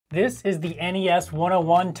This is the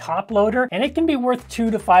NES-101 Top Loader, and it can be worth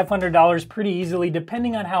 $200 to $500 pretty easily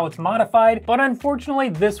depending on how it's modified, but unfortunately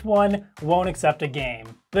this one won't accept a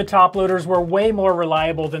game. The top loaders were way more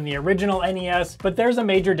reliable than the original NES, but there's a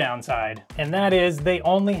major downside, and that is they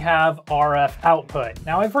only have RF output.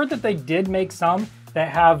 Now I've heard that they did make some that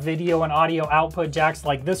have video and audio output jacks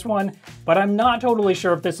like this one, but I'm not totally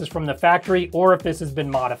sure if this is from the factory or if this has been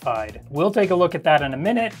modified. We'll take a look at that in a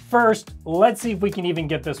minute. First, let's see if we can even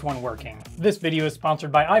get this one working. This video is sponsored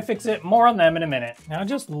by iFixit, more on them in a minute. Now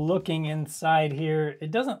just looking inside here,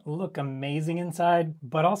 it doesn't look amazing inside,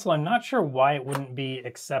 but also I'm not sure why it wouldn't be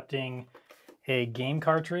accepting a game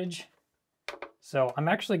cartridge. So I'm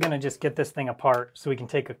actually gonna just get this thing apart so we can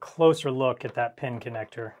take a closer look at that pin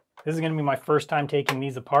connector. This is gonna be my first time taking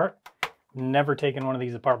these apart. Never taken one of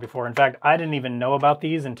these apart before. In fact, I didn't even know about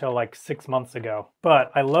these until like 6 months ago.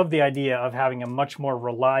 But I love the idea of having a much more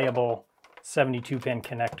reliable 72-pin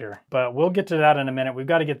connector. But we'll get to that in a minute. We've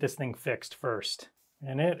got to get this thing fixed first.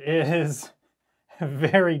 And it is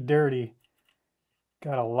very dirty.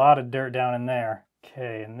 Got a lot of dirt down in there.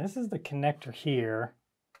 Okay, and this is the connector here.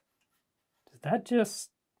 Does that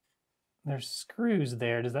just, there's screws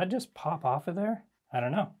there. Does that just pop off of there? I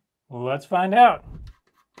don't know. Let's find out.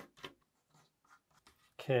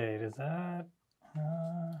 Okay, does that,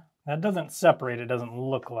 that doesn't separate, it doesn't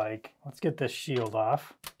look like. Let's get this shield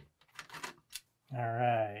off. All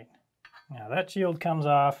right, now that shield comes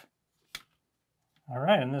off. All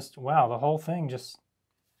right, and this, wow, the whole thing just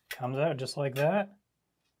comes out just like that.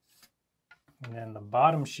 And then the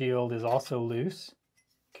bottom shield is also loose.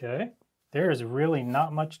 Okay, there is really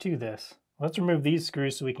not much to this. Let's remove these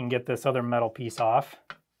screws so we can get this other metal piece off.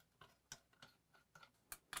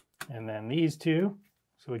 And then these two,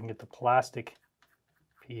 so we can get the plastic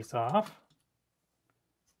piece off.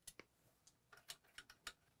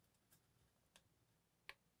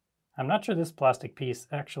 I'm not sure this plastic piece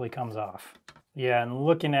actually comes off. Yeah, and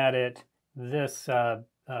looking at it, this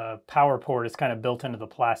power port is kind of built into the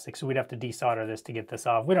plastic, so we'd have to desolder this to get this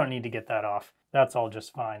off. We don't need to get that off. That's all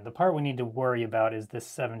just fine. The part we need to worry about is this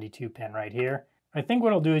 72 pin right here. I think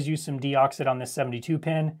what I'll do is use some deoxit on this 72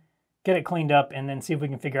 pin, get it cleaned up, and then see if we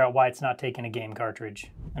can figure out why it's not taking a game cartridge.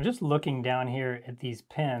 I'm just looking down here at these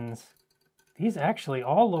pins. These actually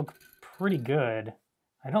all look pretty good.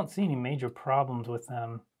 I don't see any major problems with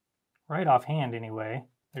them, right offhand anyway.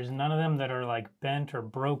 There's none of them that are like bent or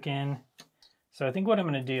broken. So I think what I'm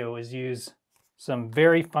gonna do is use some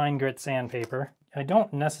very fine grit sandpaper. I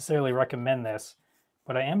don't necessarily recommend this,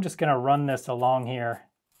 but I am just gonna run this along here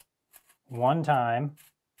one time.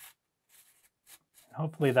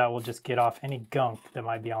 Hopefully that will just get off any gunk that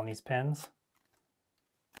might be on these pins.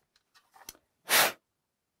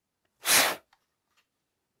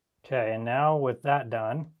 Okay, and now with that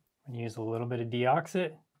done, I'm gonna use a little bit of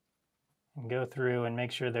deoxit and go through and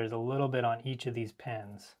make sure there's a little bit on each of these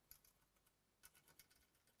pins.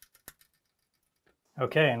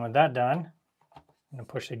 Okay, and with that done, I'm gonna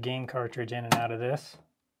push a game cartridge in and out of this.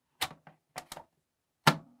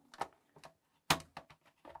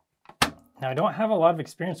 Now I don't have a lot of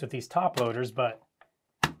experience with these top loaders, but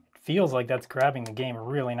it feels like that's grabbing the game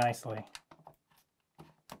really nicely.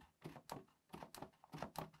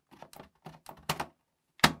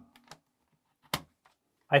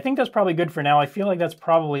 I think that's probably good for now. I feel like that's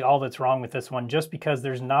probably all that's wrong with this one, just because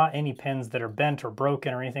there's not any pins that are bent or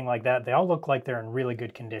broken or anything like that. They all look like they're in really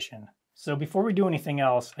good condition. So before we do anything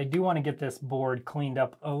else, I do want to get this board cleaned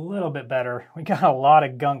up a little bit better. We got a lot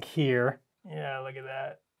of gunk here. Yeah, look at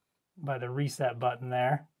that, by the reset button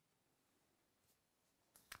there.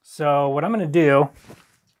 So what I'm going to do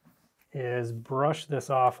is brush this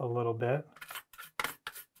off a little bit.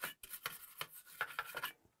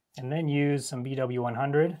 And then use some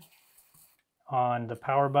BW100 on the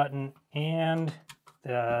power button and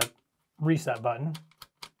the reset button.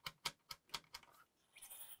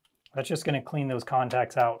 That's just going to clean those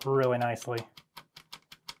contacts out really nicely.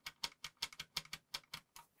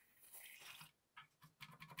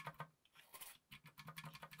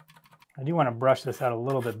 I do want to brush this out a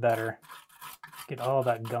little bit better. Get all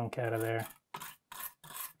that gunk out of there.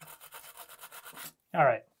 All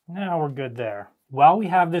right, now we're good there. While we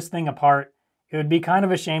have this thing apart, it would be kind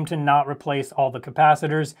of a shame to not replace all the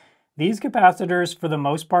capacitors. These capacitors, for the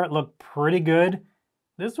most part, look pretty good.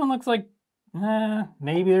 This one looks like,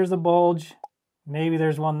 maybe there's a bulge, maybe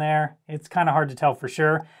there's one there. It's kind of hard to tell for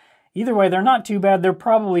sure. Either way, they're not too bad. They're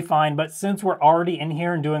probably fine, but since we're already in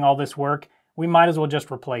here and doing all this work, we might as well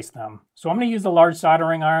just replace them. So I'm going to use the large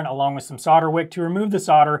soldering iron along with some solder wick to remove the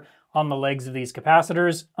solder on the legs of these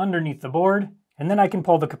capacitors underneath the board. And then I can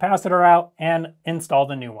pull the capacitor out and install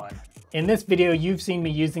the new one. In this video, you've seen me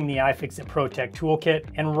using the iFixit Protect Toolkit,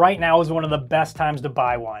 and right now is one of the best times to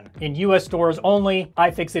buy one. In US stores only,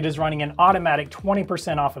 iFixit is running an automatic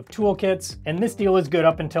 20% off of toolkits, and this deal is good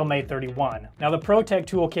up until May 31. Now the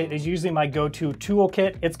Protect Toolkit is usually my go-to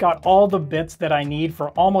toolkit. It's got all the bits that I need for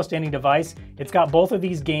almost any device. It's got both of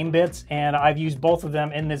these game bits, and I've used both of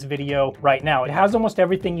them in this video right now. It has almost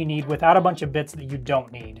everything you need without a bunch of bits that you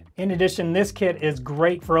don't need. In addition, this kit is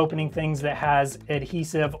great for opening things that has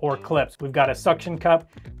adhesive or clips. We've got a suction cup,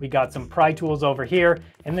 we got some pry tools over here,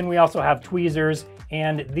 and then we also have tweezers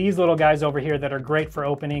and these little guys over here that are great for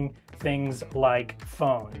opening things like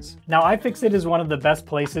phones. Now, iFixit is one of the best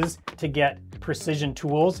places to get precision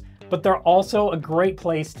tools, but they're also a great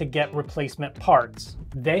place to get replacement parts.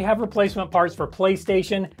 They have replacement parts for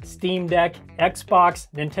PlayStation, Steam Deck, Xbox,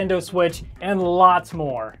 Nintendo Switch, and lots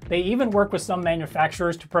more. They even work with some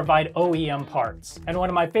manufacturers to provide OEM parts. And one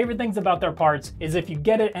of my favorite things about their parts is if you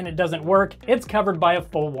get it and it doesn't work, it's covered by a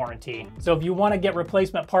full warranty. So if you want to get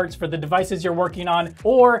replacement parts for the devices you're working on,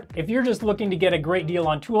 or if you're just looking to get a great deal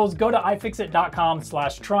on tools, go to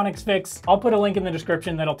ifixit.com/TronicsFix. I'll put a link in the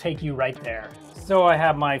description that'll take you right there. So I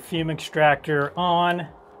have my fume extractor on.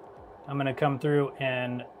 I'm gonna come through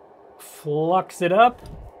and flux it up.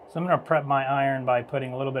 So I'm gonna prep my iron by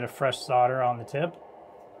putting a little bit of fresh solder on the tip.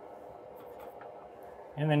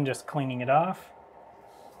 And then just cleaning it off.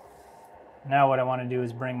 Now what I wanna do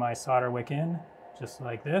is bring my solder wick in, just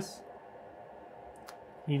like this.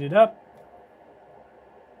 Heat it up.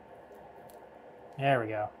 There we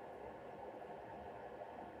go.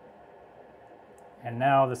 And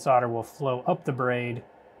now the solder will flow up the braid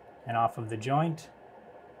and off of the joint.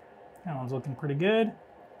 That one's looking pretty good.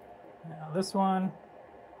 Now this one.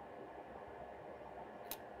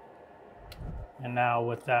 And now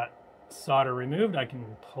with that solder removed, I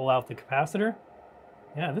can pull out the capacitor.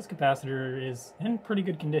 Yeah, this capacitor is in pretty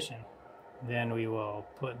good condition. Then we will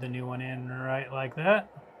put the new one in right like that.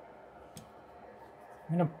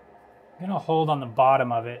 I'm gonna hold on the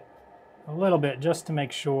bottom of it a little bit just to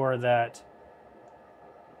make sure that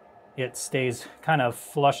it stays kind of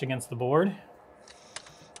flush against the board.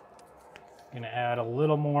 Gonna add a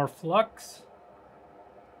little more flux.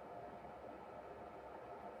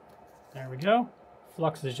 There we go.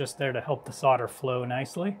 Flux is just there to help the solder flow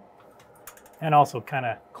nicely and also kind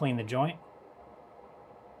of clean the joint.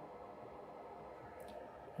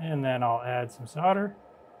 And then I'll add some solder.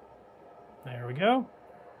 There we go.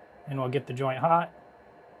 And we'll get the joint hot.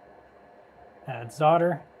 Add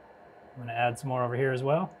solder. I'm gonna add some more over here as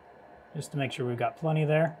well, just to make sure we've got plenty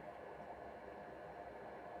there.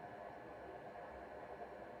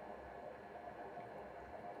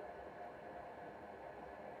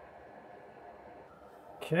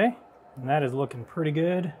 Okay, and that is looking pretty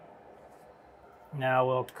good. Now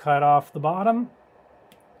we'll cut off the bottom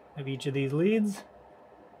of each of these leads.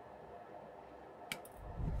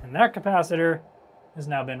 And that capacitor has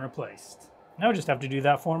now been replaced. Now we just have to do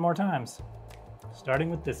that 4 more times, starting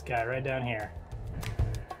with this guy right down here.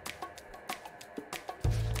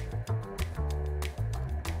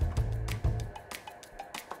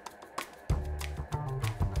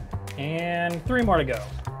 And 3 more to go.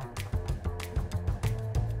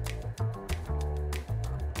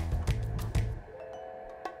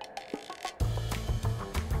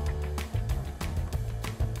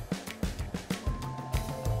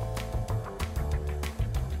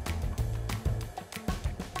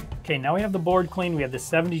 Okay, now we have the board clean, we have the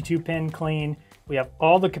 72 pin clean, we have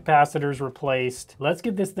all the capacitors replaced. Let's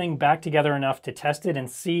get this thing back together enough to test it and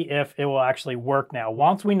see if it will actually work now.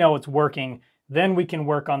 Once we know it's working, then we can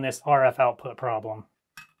work on this RF output problem.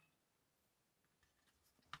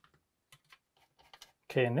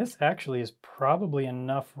 Okay, and this actually is probably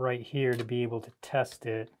enough right here to be able to test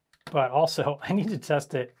it, but also I need to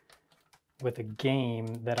test it with a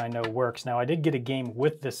game that I know works. Now I did get a game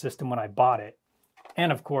with this system when I bought it.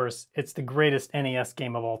 And of course, it's the greatest NES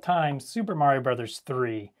game of all time, Super Mario Bros.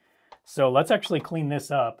 3. So let's actually clean this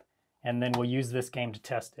up, and then we'll use this game to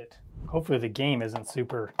test it. Hopefully the game isn't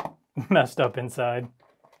super messed up inside.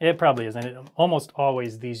 It probably isn't. Almost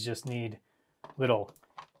always these just need little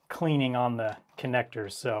cleaning on the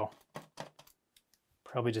connectors, so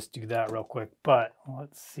probably just do that real quick. But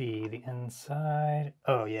let's see, the inside.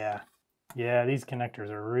 Oh yeah. Yeah, these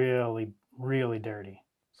connectors are really, really dirty.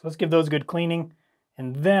 So let's give those a good cleaning.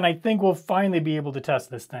 And then I think we'll finally be able to test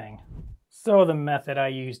this thing. So the method I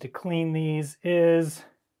use to clean these is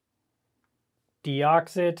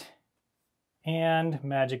Deoxit and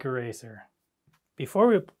Magic Eraser. Before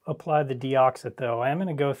we apply the Deoxit though, I am going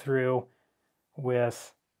to go through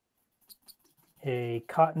with a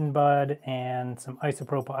cotton bud and some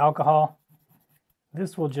isopropyl alcohol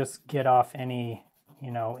This will just get off any,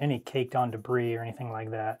 any caked on debris or anything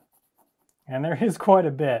like that. And there is quite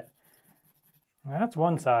a bit. That's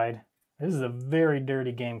one side. This is a very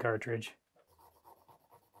dirty game cartridge.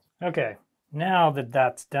 Okay, now that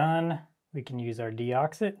that's done, we can use our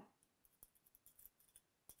deoxit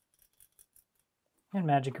and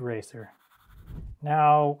magic eraser.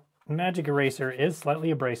 Now, magic eraser is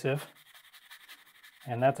slightly abrasive,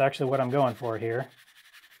 and that's actually what I'm going for here.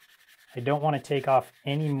 I don't want to take off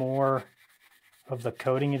any more of the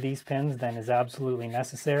coating of these pins than is absolutely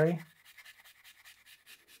necessary.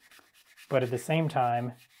 But at the same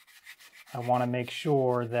time, I want to make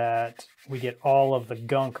sure that we get all of the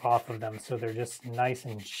gunk off of them so they're just nice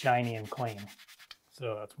and shiny and clean.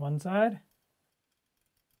 So that's one side.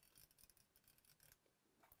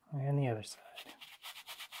 And the other side.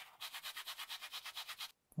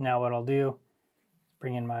 Now what I'll do,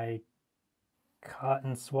 bring in my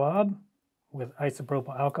cotton swab with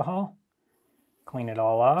isopropyl alcohol, clean it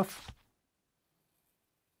all off.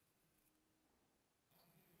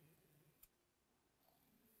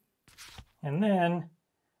 And then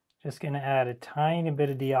just going to add a tiny bit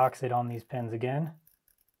of deoxit on these pins again.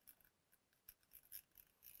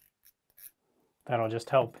 That'll just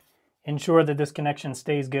help ensure that this connection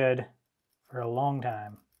stays good for a long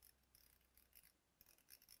time.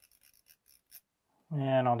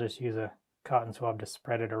 And I'll just use a cotton swab to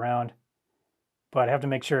spread it around. But I have to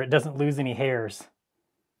make sure it doesn't lose any hairs,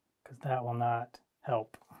 because that will not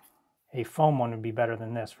help. A foam one would be better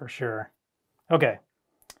than this for sure. Okay.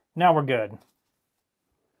 Now we're good.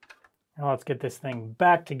 Now let's get this thing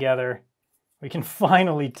back together. We can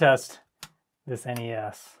finally test this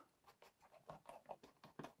NES.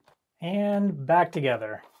 And back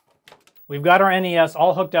together. We've got our NES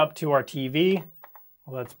all hooked up to our TV.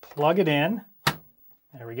 Let's plug it in.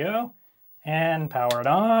 There we go. And power it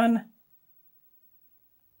on.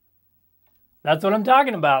 That's what I'm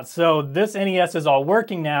talking about. So this NES is all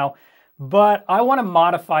working now, but I want to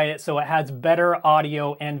modify it so it has better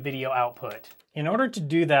audio and video output. In order to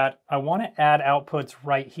do that, I want to add outputs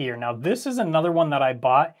right here. Now this is another one that I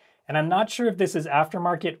bought, and I'm not sure if this is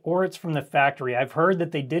aftermarket or it's from the factory. I've heard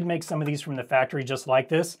that they did make some of these from the factory just like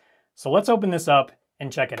this. So let's open this up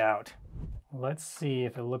and check it out. Let's see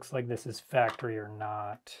if it looks like this is factory or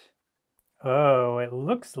not. Oh, it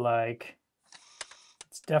looks like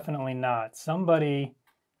it's definitely not. Somebody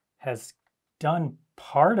has done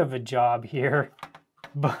part of a job here,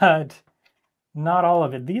 but not all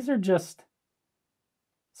of it. These are just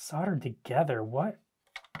soldered together. What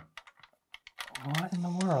in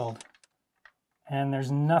the world? And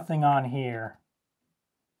there's nothing on here.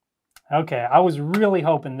 Okay, I was really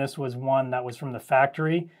hoping this was one that was from the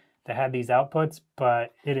factory that had these outputs,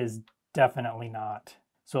 but it is definitely not.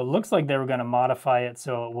 So it looks like they were going to modify it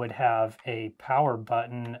so it would have a power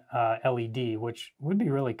button LED, which would be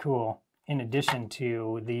really cool. In addition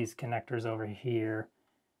to these connectors over here,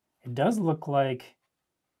 it does look like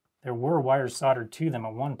there were wires soldered to them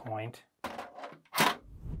at one point.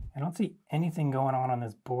 I don't see anything going on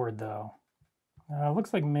this board though.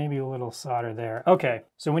 Looks like maybe a little solder there. Okay,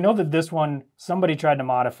 so we know that this one somebody tried to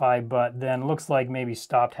modify, but then looks like maybe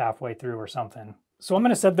stopped halfway through or something. So I'm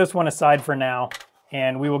going to set this one aside for now,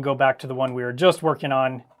 and we will go back to the one we were just working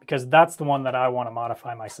on because that's the one that I want to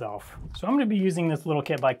modify myself. So I'm going to be using this little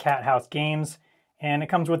kit by Cat House Games, and it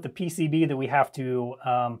comes with the PCB that we have to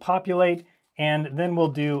populate, and then we'll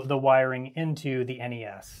do the wiring into the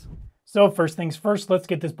NES. So first things first, let's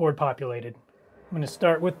get this board populated. I'm going to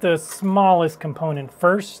start with the smallest component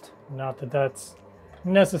first. Not that that's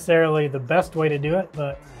necessarily the best way to do it,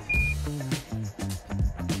 but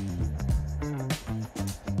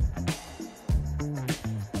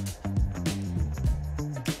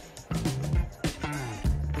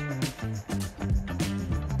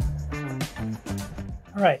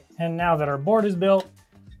all right, and now that our board is built,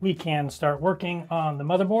 we can start working on the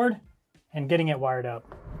motherboard and getting it wired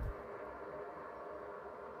up.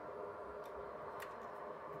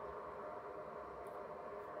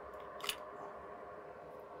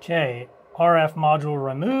 Okay, RF module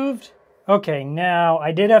removed. Okay, now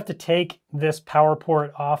I did have to take this power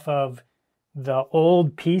port off of the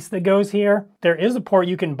old piece that goes here. There is a port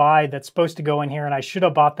you can buy that's supposed to go in here, and I should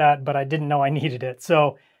have bought that, but I didn't know I needed it.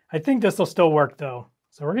 So I think this will still work though.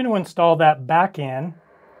 So we're going to install that back in.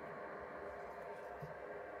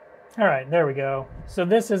 All right, there we go. So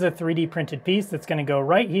this is a 3D printed piece that's going to go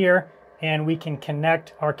right here, and we can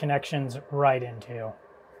connect our connections right into.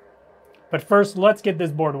 But first, let's get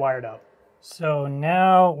this board wired up. So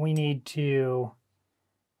now we need to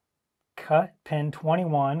cut pin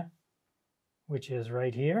 21, which is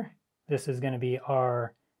right here. This is going to be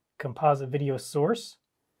our composite video source.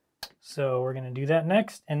 So we're going to do that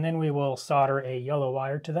next, and then we will solder a yellow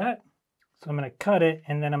wire to that. So I'm going to cut it,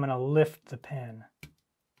 and then I'm going to lift the pin.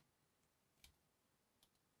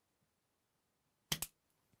 I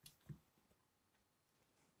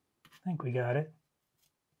think we got it.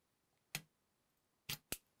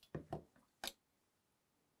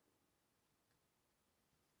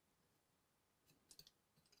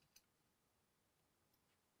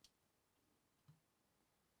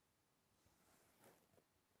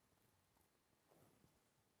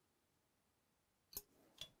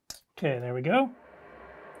 Okay, there we go.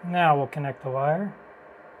 Now we'll connect the wire.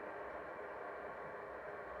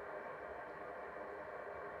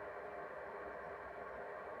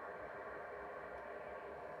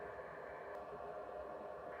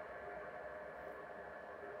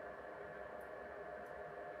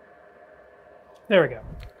 There we go.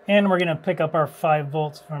 And we're going to pick up our 5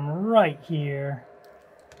 volts from right here.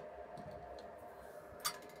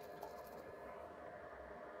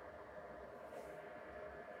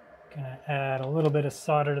 Gonna add a little bit of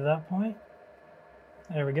solder to that point.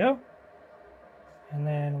 There we go. And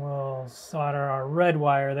then we'll solder our red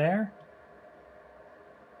wire there.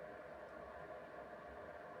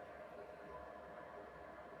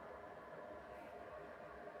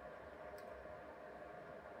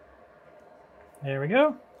 There we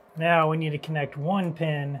go. Now we need to connect one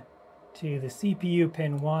pin to the CPU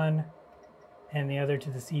pin 1 and the other to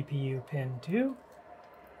the CPU pin 2.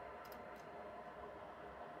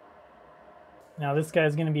 Now this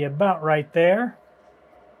guy's going to be about right there.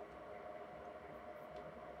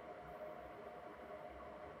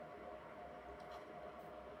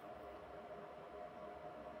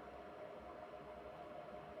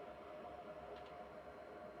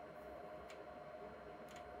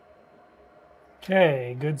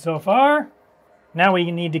 Okay, good so far. Now we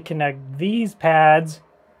need to connect these pads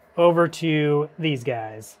over to these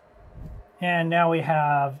guys. And now we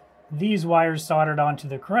have these wires soldered onto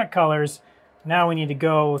the correct colors. Now we need to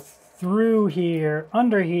go through here,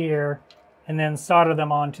 under here, and then solder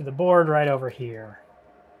them onto the board right over here.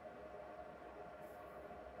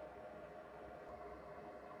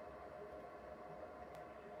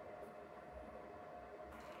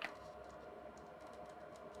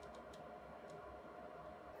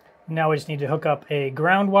 Now we just need to hook up a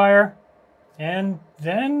ground wire, and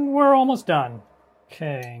then we're almost done.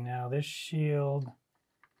 Okay, now this shield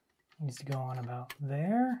needs to go on about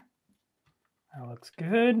there. That looks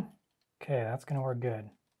good. Okay, that's going to work good,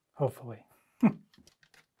 hopefully.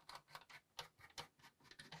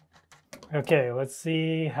 Okay, let's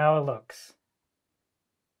see how it looks.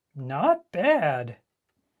 Not bad.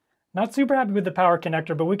 Not super happy with the power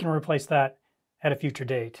connector, but we can replace that at a future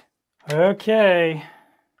date. Okay.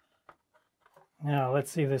 Now let's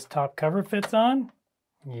see if this top cover fits on.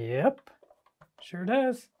 Yep, sure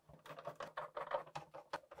does.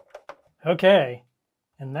 Okay,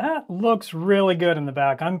 and that looks really good in the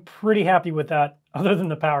back. I'm pretty happy with that, other than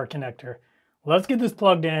the power connector. Let's get this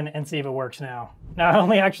plugged in and see if it works now. Now I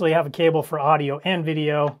only actually have a cable for audio and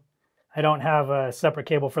video. I don't have a separate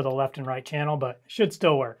cable for the left and right channel, but it should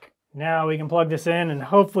still work. Now we can plug this in and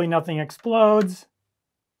hopefully nothing explodes.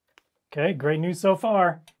 Okay, great news so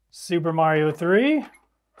far. Super Mario 3.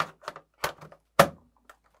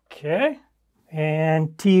 Okay, and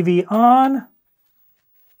TV on.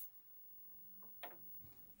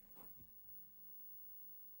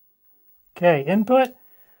 Okay, input.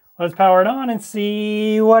 Let's power it on and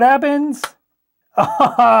see what happens.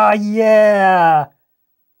 Ah, yeah.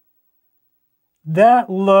 That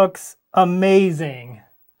looks amazing.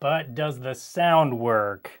 But does the sound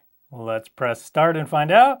work? Let's press start and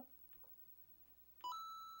find out.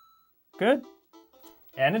 Good.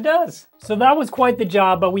 And it does. So that was quite the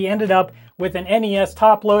job, but we ended up with an NES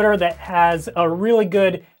Top Loader that has a really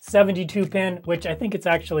good 72 pin, which I think it's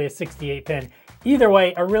actually a 68 pin. Either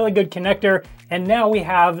way, a really good connector, and now we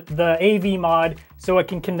have the AV mod so it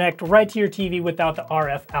can connect right to your TV without the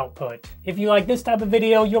RF output. If you like this type of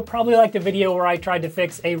video, you'll probably like the video where I tried to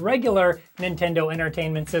fix a regular Nintendo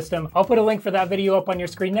Entertainment System. I'll put a link for that video up on your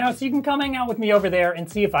screen now so you can come hang out with me over there and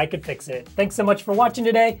see if I could fix it. Thanks so much for watching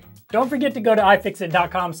today. Don't forget to go to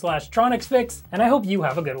ifixit.com/TronicsFix, and I hope you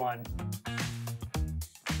have a good one.